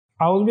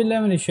اعوذ باللہ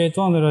من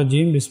الشیطان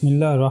الرجیم بسم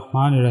اللہ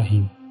الرحمن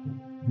الرحیم۔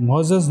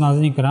 معزز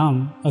ناظرین کرام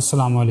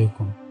السلام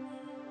علیکم۔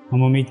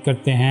 ہم امید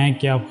کرتے ہیں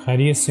کہ آپ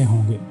خیریت سے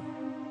ہوں گے۔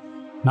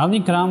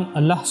 ناظرین کرام،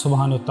 اللہ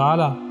سبحانہ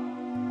وتعالی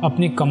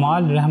اپنی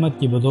کمال رحمت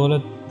کی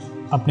بدولت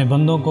اپنے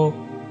بندوں کو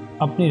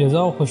اپنی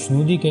رضا و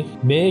خوشنودی کے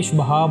بیش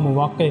بہا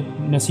مواقع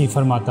نصیب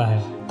فرماتا ہے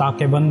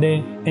تاکہ بندے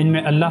ان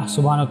میں اللہ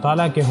سبحانہ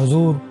وتعالی کے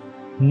حضور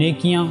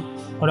نیکیاں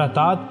اور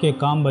اطاعت کے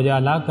کام بجا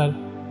لا کر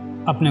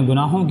اپنے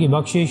گناہوں کی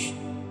بخشش،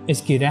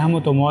 اس کی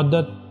رحمت و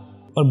مودت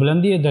اور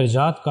بلندی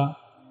درجات کا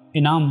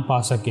انعام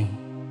پا سکیں۔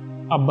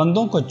 اب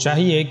بندوں کو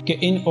چاہیے کہ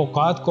ان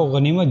اوقات کو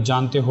غنیمت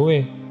جانتے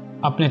ہوئے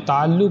اپنے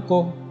تعلق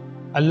کو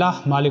اللہ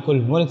مالک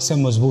الملک سے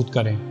مضبوط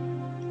کریں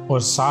اور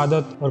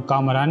سعادت اور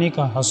کامرانی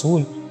کا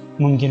حصول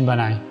ممکن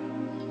بنائیں۔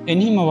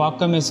 انہی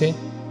مواقع میں سے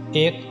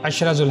ایک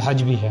عشرہ ذی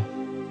الحج بھی ہے،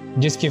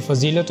 جس کی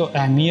فضیلت و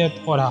اہمیت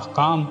اور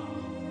احکام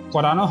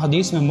قرآن و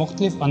حدیث میں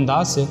مختلف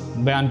انداز سے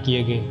بیان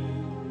کیے گئے۔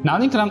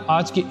 ناظرین کرام،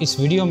 آج کی اس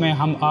ویڈیو میں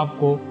ہم آپ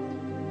کو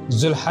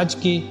ذی الحج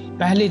کی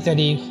پہلی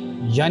تاریخ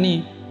یعنی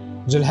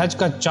ذی الحج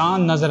کا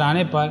چاند نظر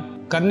آنے پر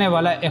کرنے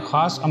والا ایک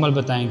خاص عمل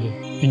بتائیں گے۔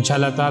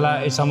 انشاءاللہ تعالیٰ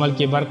اس عمل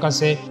کی برکت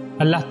سے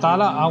اللہ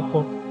تعالیٰ آپ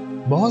کو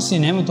بہت سی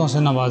نعمتوں سے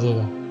نوازے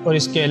گا، اور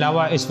اس کے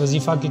علاوہ اس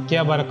وظیفہ کی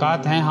کیا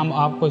برکات ہیں ہم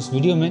آپ کو اس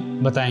ویڈیو میں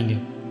بتائیں گے۔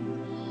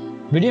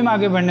 ویڈیو میں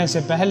آگے بڑھنے سے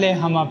پہلے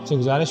ہم آپ سے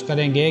گزارش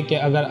کریں گے کہ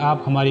اگر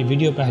آپ ہماری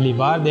ویڈیو پہلی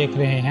بار دیکھ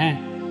رہے ہیں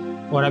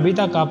اور ابھی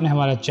تک آپ نے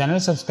ہمارا چینل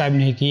سبسکرائب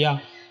نہیں کیا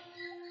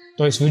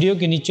تو اس ویڈیو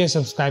کے نیچے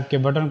سبسکرائب کے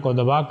بٹن کو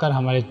دبا کر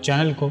ہمارے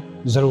چینل کو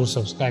ضرور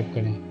سبسکرائب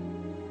کریں،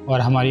 اور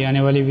ہماری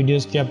آنے والی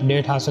ویڈیوز کی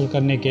اپڈیٹ حاصل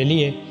کرنے کے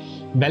لیے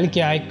بیل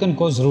کے آئیکن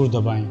کو ضرور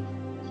دبائیں۔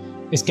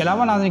 اس کے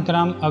علاوہ ناظرین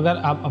کرام، اگر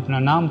آپ اپنا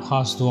نام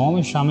خاص دعاؤں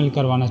میں شامل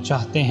کروانا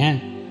چاہتے ہیں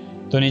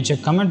تو نیچے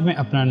کمنٹ میں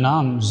اپنا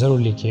نام ضرور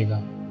لکھیے گا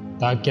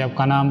تاکہ آپ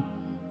کا نام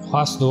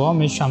خاص دعاؤں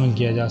میں شامل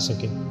کیا جا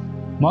سکے۔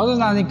 معزز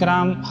ناظرین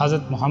کرام،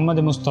 حضرت محمد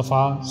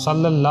مصطفیٰ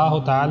صلی اللہ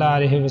تعالیٰ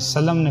علیہ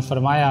وسلم نے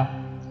فرمایا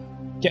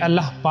کہ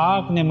اللہ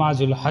پاک نے ماہ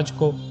ذی الحج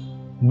کو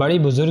بڑی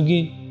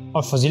بزرگی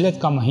اور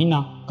فضیلت کا مہینہ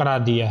قرار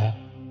دیا ہے۔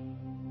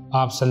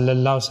 آپ صلی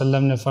اللہ علیہ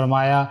وسلم نے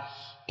فرمایا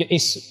کہ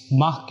اس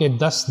ماہ کے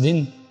 10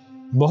 دن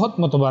بہت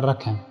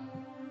متبرک ہیں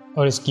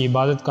اور اس کی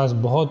عبادت کا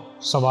بہت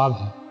ثواب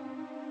ہے،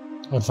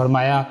 اور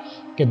فرمایا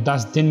کہ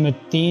 10 دن میں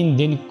 3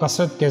 دن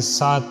کثرت کے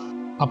ساتھ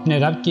اپنے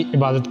رب کی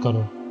عبادت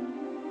کرو۔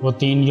 وہ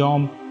 3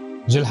 یوم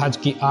ذی الحج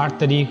کی 8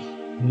 تاریخ،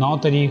 9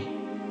 تاریخ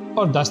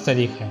اور 10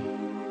 تاریخ ہے۔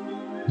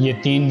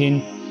 یہ 3 دن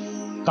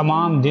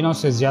تمام دنوں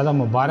سے زیادہ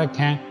مبارک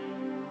ہیں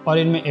اور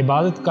ان میں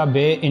عبادت کا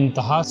بے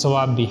انتہا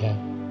ثواب بھی ہے،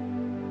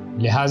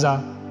 لہٰذا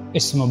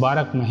اس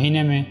مبارک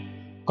مہینے میں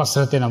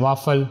کثرت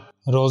نوافل،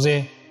 روزے،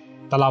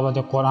 تلاوت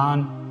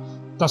قرآن،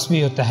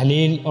 تسبیح و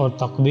تحلیل اور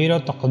تکبیر و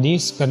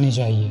تقدیس کرنی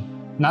چاہیے۔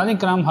 ناظرین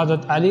کرام،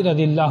 حضرت علی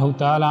رضی اللہ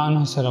تعالیٰ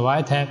عنہ سے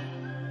روایت ہے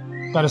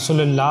کہ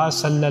رسول اللہ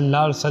صلی اللہ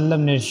علیہ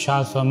وسلم نے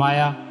ارشاد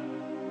فرمایا،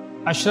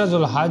 عشرہ ذی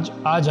الحج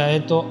آ جائے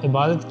تو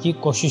عبادت کی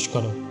کوشش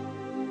کرو۔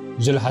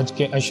 ذی الحج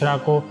کے عشرہ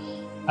کو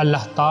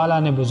اللہ تعالیٰ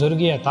نے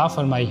بزرگی عطا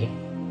فرمائی ہے،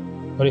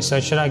 اور اس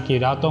عشرہ کی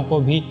راتوں کو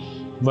بھی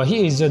وہی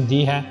عزت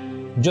دی ہے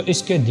جو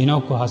اس کے دنوں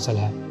کو حاصل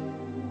ہے۔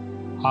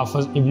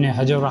 حافظ ابن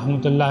حجر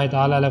رحمۃ اللہ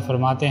تعالیٰ علیہ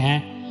فرماتے ہیں،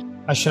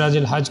 عشرہ ذی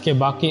الحج کے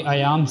باقی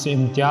ایام سے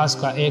امتیاز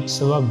کا ایک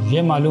سبب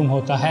یہ معلوم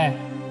ہوتا ہے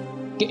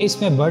کہ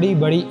اس میں بڑی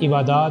بڑی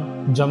عبادات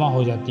جمع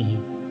ہو جاتی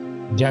ہیں،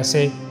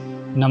 جیسے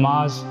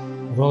نماز،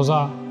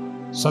 روزہ،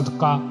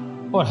 صدقہ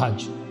اور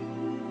حج۔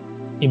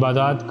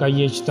 عبادات کا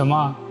یہ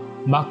اجتماع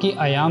باقی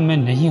ایام میں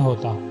نہیں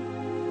ہوتا۔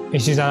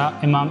 اسی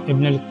طرح امام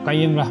ابن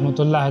القیم رحمۃ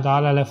اللہ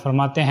تعالیٰ علیہ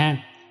فرماتے ہیں،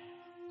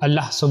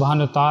 اللہ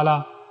سبحانہ تعالیٰ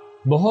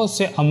بہت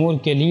سے امور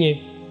کے لیے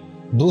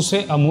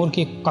دوسرے امور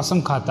کی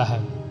قسم کھاتا ہے،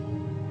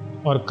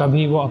 اور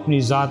کبھی وہ اپنی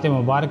ذات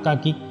مبارکہ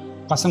کی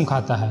قسم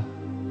کھاتا ہے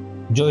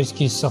جو اس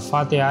کی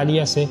صفات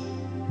عالیہ سے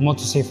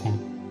متصف ہیں،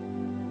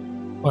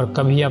 اور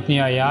کبھی اپنی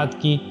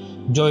آیات کی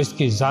جو اس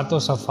کی ذات و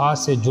صفات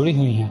سے جڑی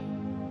ہوئی ہیں۔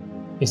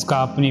 اس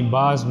کا اپنی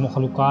بعض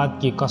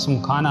مخلوقات کی قسم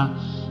کھانا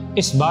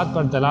اس بات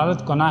پر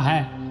دلالت کرنا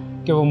ہے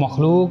کہ وہ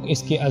مخلوق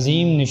اس کی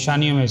عظیم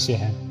نشانیوں میں سے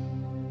ہے۔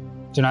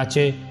 چنانچہ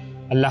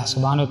اللہ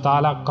سبحانہ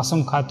وتعالیٰ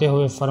قسم کھاتے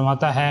ہوئے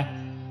فرماتا ہے،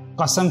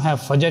 قسم ہے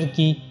فجر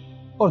کی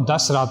اور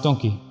 10 راتوں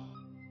کی۔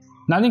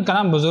 ناظرین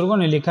کرام، بزرگوں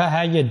نے لکھا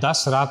ہے یہ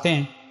 10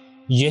 راتیں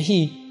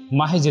یہی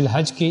ماہ ذی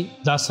الحج کی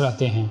 10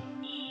 راتیں ہیں،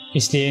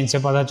 اس لیے ان سے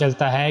پتہ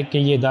چلتا ہے کہ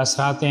یہ 10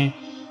 راتیں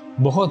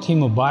بہت ہی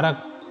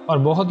مبارک اور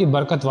بہت ہی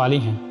برکت والی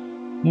ہیں۔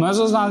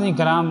 معزز ناظرین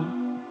کرام،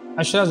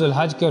 عشرہ ذی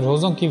الحج کے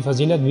روزوں کی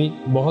فضیلت بھی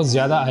بہت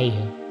زیادہ آئی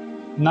ہے۔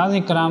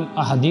 ناظرین کرام،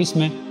 احادیث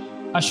میں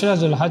عشرہ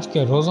ذی الحج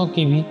کے روزوں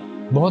کی بھی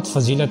بہت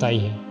فضیلت آئی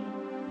ہے۔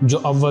 جو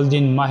اول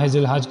دن ماہ ذی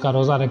الحج کا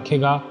روزہ رکھے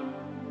گا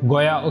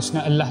گویا اس نے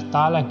اللہ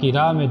تعالیٰ کی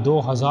راہ میں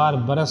 2000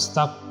 برس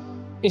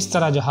تک اس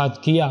طرح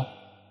جہاد کیا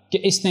کہ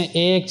اس نے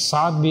ایک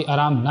ساتھ بھی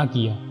آرام نہ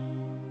کیا،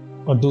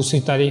 اور دوسری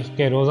تاریخ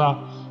کے روزہ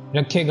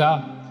رکھے گا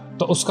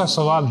تو اس کا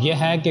ثواب یہ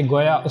ہے کہ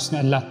گویا اس نے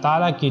اللہ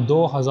تعالیٰ کی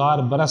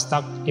 2000 برس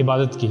تک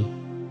عبادت کی،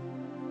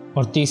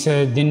 اور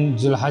تیسرے دن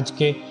ذی الحج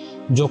کے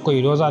جو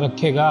کوئی روزہ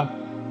رکھے گا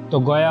تو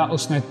گویا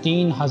اس نے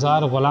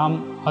 3000 غلام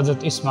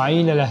حضرت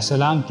اسماعیل علیہ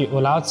السلام کی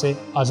اولاد سے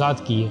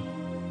آزاد کیے،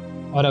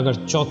 اور اگر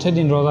چوتھے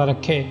دن روزہ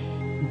رکھے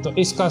تو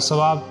اس کا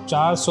ثواب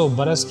 400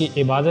 برس کی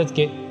عبادت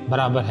کے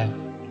برابر ہے،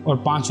 اور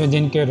 5ویں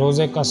دن کے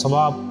روزے کا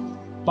ثواب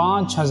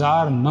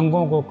 5000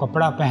 ننگوں کو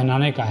کپڑا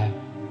پہنانے کا ہے،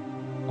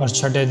 اور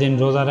چھٹے دن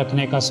روزہ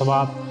رکھنے کا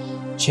ثواب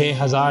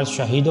 6000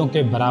 شہیدوں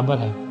کے برابر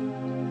ہے،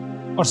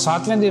 اور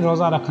 7ویں دن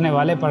روزہ رکھنے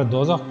والے پر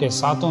دوزخ کے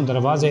 7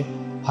 دروازے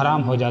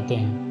حرام ہو جاتے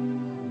ہیں،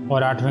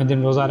 اور 8ویں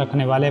دن روزہ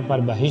رکھنے والے پر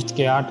بہشت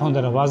کے 8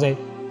 دروازے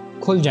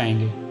کھل جائیں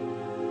گے۔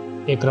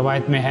 ایک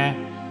روایت میں ہے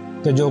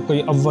کہ جو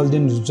کوئی اول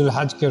دن ذی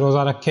الحج کے روزہ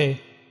رکھے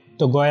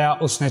تو گویا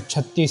اس نے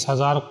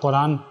 36000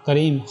 قرآن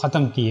کریم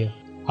ختم کیے۔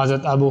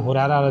 حضرت ابو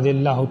ہریرہ رضی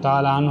اللہ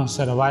تعالیٰ عنہ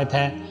سے روایت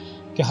ہے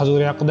کہ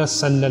حضور اقدس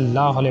صلی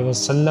اللہ علیہ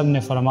وسلم نے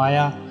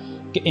فرمایا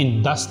کہ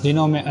ان 10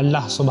 دنوں میں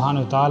اللہ سبحانہ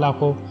وتعالیٰ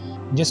کو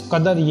جس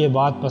قدر یہ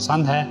بات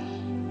پسند ہے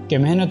کہ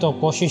محنت و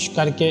کوشش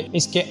کر کے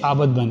اس کے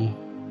عابد بنے،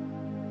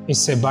 اس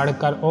سے بڑھ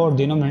کر اور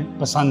دنوں میں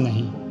پسند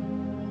نہیں۔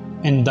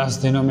 ان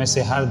 10 دنوں میں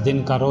سے ہر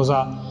دن کا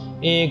روزہ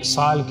 1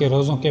 سال کے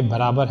روزوں کے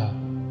برابر ہے،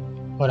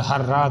 اور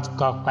ہر رات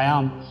کا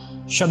قیام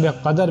شب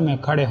قدر میں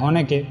کھڑے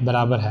ہونے کے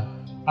برابر ہے۔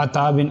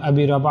 عطا بن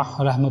ابی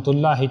رباح رحمۃ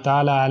اللہ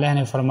تعالیٰ علیہ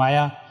نے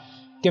فرمایا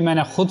کہ میں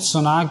نے خود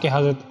سنا کہ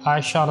حضرت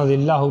عائشہ رضی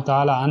اللہ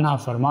تعالیٰ عنہ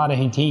فرما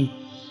رہی تھیں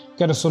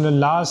کہ رسول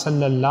اللہ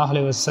صلی اللہ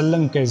علیہ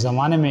وسلم کے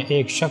زمانے میں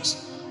ایک شخص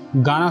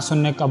گانا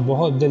سننے کا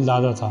بہت دل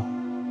دادا تھا،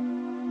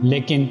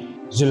 لیکن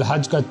ذی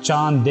الحج کا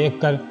چاند دیکھ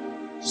کر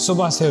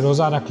صبح سے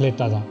روزہ رکھ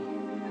لیتا تھا۔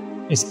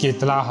 اس کی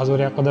اطلاع حضور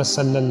اقدس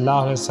صلی اللہ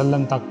علیہ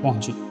وسلم تک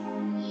پہنچی۔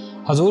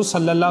 حضور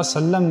صلی اللہ علیہ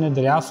وسلم نے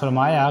دریافت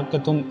فرمایا کہ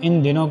تم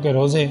ان دنوں کے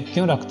روزے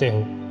کیوں رکھتے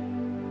ہو؟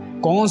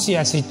 کون سی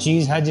ایسی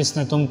چیز ہے جس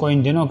نے تم کو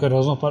ان دنوں کے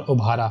روزوں پر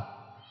ابھارا؟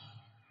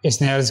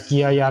 اس نے عرض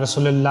کیا، یا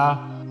رسول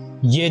اللہ،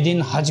 یہ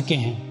دن حج کے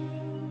ہیں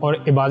اور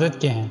عبادت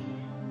کے ہیں،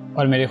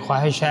 اور میری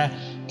خواہش ہے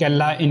کہ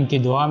اللہ ان کی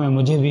دعا میں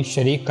مجھے بھی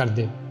شریک کر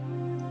دے۔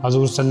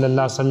 حضور صلی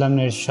اللہ علیہ وسلم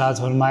نے ارشاد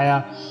فرمایا،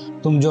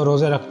 تم جو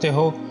روزے رکھتے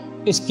ہو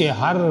اس کے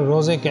ہر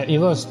روزے کے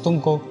عوض تم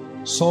کو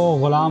 100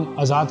 غلام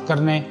آزاد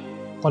کرنے،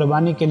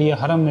 قربانی کے لیے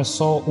حرم میں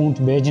 100 اونٹ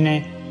بیچنے،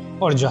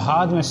 اور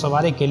جہاد میں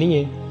سواری کے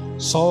لیے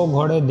 100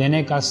 گھوڑے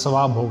دینے کا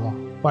ثواب ہوگا۔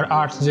 اور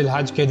 8 ذی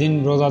الحج کے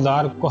دن روزہ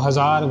دار کو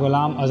 1000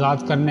 غلام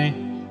آزاد کرنے،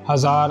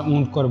 1000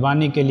 اونٹ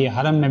قربانی کے لیے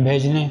حرم میں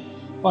بھیجنے،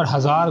 اور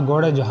 1000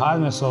 گھوڑے جہاد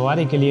میں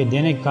سواری کے لیے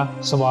دینے کا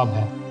ثواب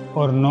ہے۔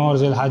 اور 9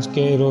 ذی الحج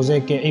کے روزے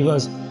کے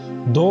عوض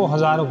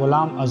 2000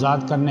 غلام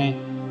آزاد کرنے،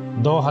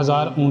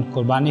 2000 اونٹ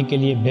قربانی کے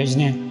لیے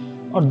بھیجنے،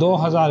 اور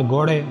 2000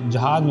 گھوڑے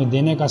جہاد میں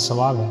دینے کا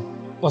ثواب ہے،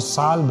 اور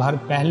سال بھر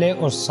پہلے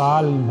اور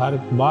سال بھر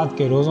بعد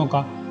کے روزوں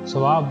کا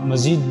ثواب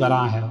مزید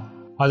برآں ہے۔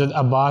 حضرت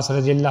عباس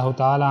رضی اللہ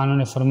تعالیٰ عنہ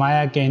نے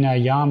فرمایا کہ ان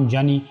ایام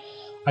یعنی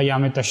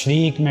ایام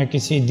تشریق میں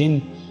کسی دن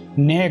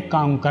نیک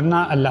کام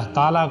کرنا اللہ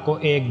تعالیٰ کو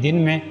ایک دن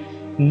میں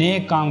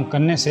نیک کام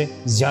کرنے سے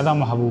زیادہ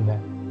محبوب ہے۔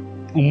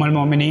 ام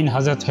المومنین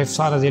حضرت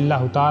حفصہ رضی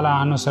اللہ تعالیٰ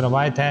عنہ سے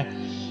روایت ہے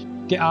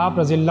کہ آپ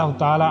رضی اللہ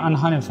تعالیٰ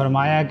عنہ نے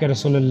فرمایا کہ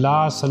رسول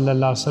اللہ صلی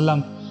اللہ علیہ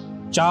وسلم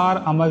 4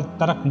 عمل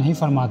ترک نہیں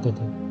فرماتے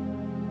تھے۔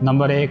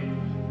 نمبر 1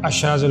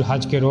 عشرہ ذی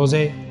الحج کے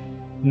روزے،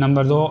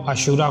 نمبر 2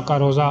 عاشوراء کا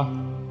روزہ،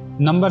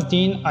 نمبر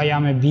 3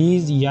 ایام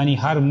بیض یعنی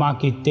ہر ماہ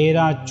کی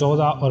 13،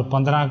 14 اور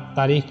 15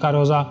 تاریخ کا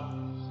روزہ،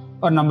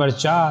 اور نمبر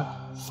 4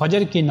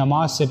 فجر کی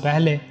نماز سے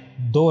پہلے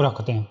 2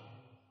 رکعتیں۔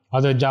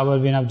 حضرت جابر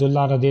بن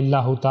عبداللہ رضی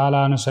اللہ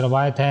تعالیٰ عنہ سے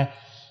روایت ہے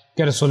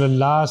کہ رسول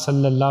اللہ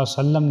صلی اللہ علیہ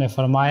وسلم نے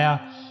فرمایا،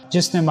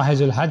 جس نے ماہ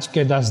ذی الحج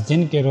کے 10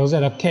 دن کے روزے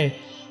رکھے،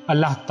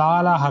 اللہ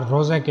تعالیٰ ہر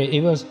روزے کے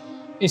عوض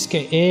اس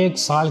کے 1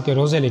 سال کے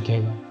روزے لکھے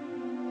گا۔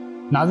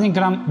 ناظرین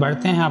کرام،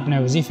 بڑھتے ہیں اپنے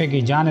وظیفے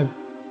کی جانب۔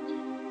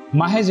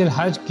 ماہ ذی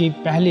الحج کی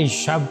پہلی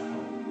شب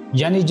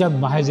یعنی جب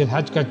ماہ ذی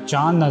الحج کا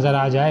چاند نظر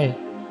آ جائے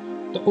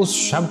تو اس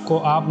شب کو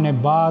آپ نے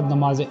بعد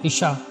نماز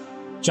عشاء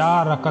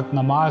 4 رکعت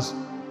نماز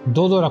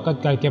 2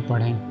 رکعت کر کے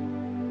پڑھیں۔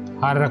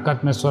 ہر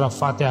رکعت میں سورہ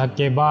فاتحہ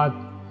کے بعد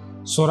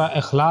سورہ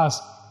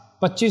اخلاص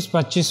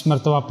 25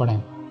 مرتبہ پڑھیں۔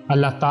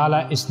 اللہ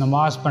تعالیٰ اس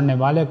نماز پڑھنے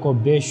والے کو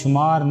بے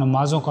شمار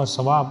نمازوں کا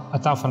ثواب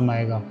عطا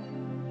فرمائے گا۔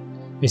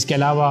 اس کے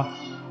علاوہ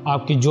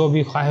آپ کی جو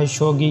بھی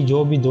خواہش ہوگی،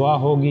 جو بھی دعا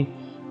ہوگی،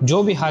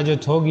 جو بھی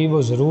حاجت ہوگی،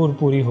 وہ ضرور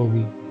پوری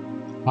ہوگی۔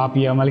 آپ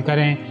یہ عمل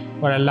کریں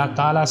اور اللہ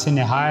تعالیٰ سے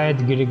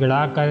نہایت گڑ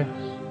گڑا کر،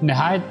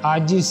 نہایت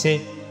عاجزی سے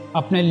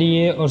اپنے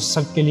لیے اور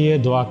سب کے لیے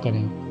دعا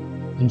کریں۔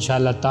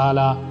 انشاءاللہ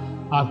تعالیٰ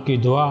آپ کی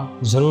دعا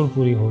ضرور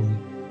پوری ہوگی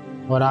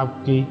اور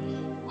آپ کی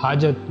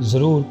حاجت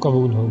ضرور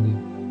قبول ہوگی۔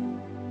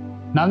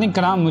 ناظرین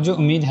کرام، مجھے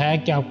امید ہے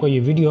کہ آپ کو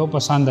یہ ویڈیو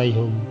پسند آئی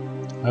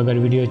ہوگی۔ اگر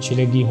ویڈیو اچھی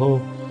لگی ہو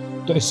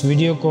تو اس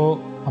ویڈیو کو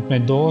اپنے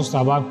دوست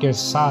احباب کے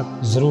ساتھ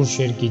ضرور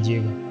شیئر کیجیے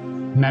گا۔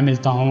 میں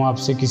ملتا ہوں آپ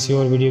سے کسی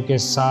اور ویڈیو کے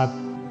ساتھ،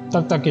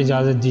 تب تک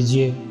اجازت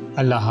دیجیے۔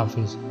 اللہ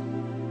حافظ۔